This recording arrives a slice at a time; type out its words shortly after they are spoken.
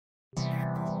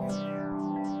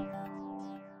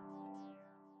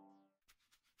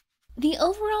The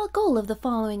overall goal of the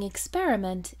following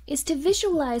experiment is to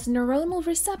visualize neuronal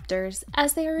receptors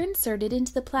as they are inserted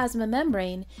into the plasma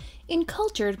membrane in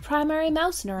cultured primary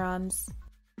mouse neurons.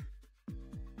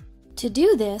 To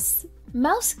do this,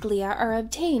 mouse glia are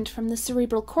obtained from the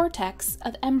cerebral cortex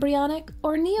of embryonic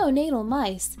or neonatal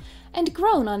mice and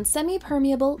grown on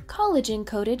semi-permeable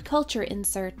collagen-coated culture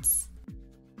inserts.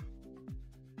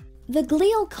 The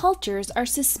glial cultures are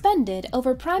suspended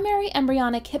over primary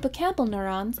embryonic hippocampal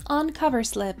neurons on cover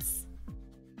slips.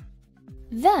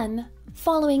 Then,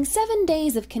 following 7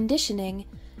 days of conditioning,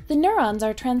 the neurons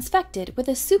are transfected with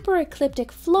a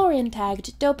superecliptic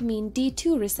pHluorin-tagged dopamine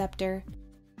D2 receptor.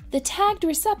 The tagged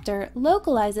receptor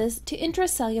localizes to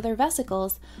intracellular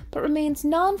vesicles but remains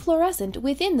non-fluorescent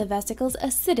within the vesicle's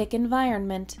acidic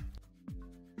environment.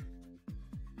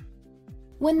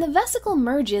 When the vesicle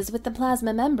merges with the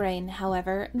plasma membrane,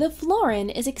 however, the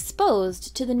fluorine is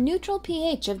exposed to the neutral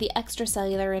pH of the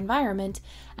extracellular environment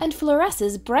and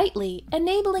fluoresces brightly,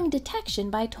 enabling detection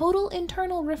by total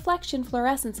internal reflection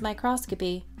fluorescence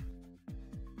microscopy.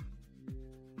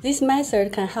 This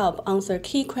method can help answer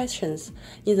key questions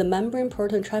in the membrane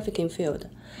protein trafficking field,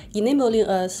 enabling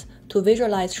us to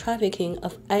visualize trafficking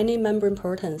of any membrane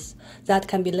proteins that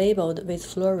can be labeled with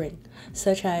fluorine,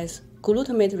 such as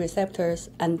glutamate receptors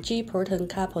and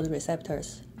G-protein-coupled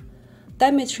receptors.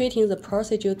 Demonstrating the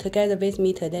procedure together with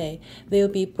me today will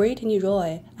be Brittany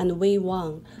Roy and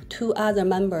Wang, two other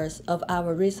members of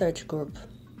our research group.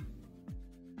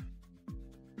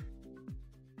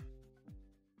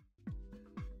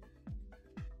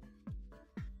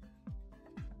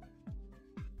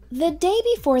 The day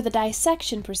before the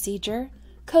dissection procedure,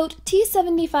 coat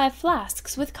T75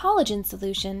 flasks with collagen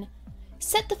solution.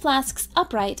 Set the flasks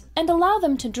upright and allow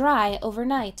them to dry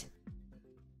overnight.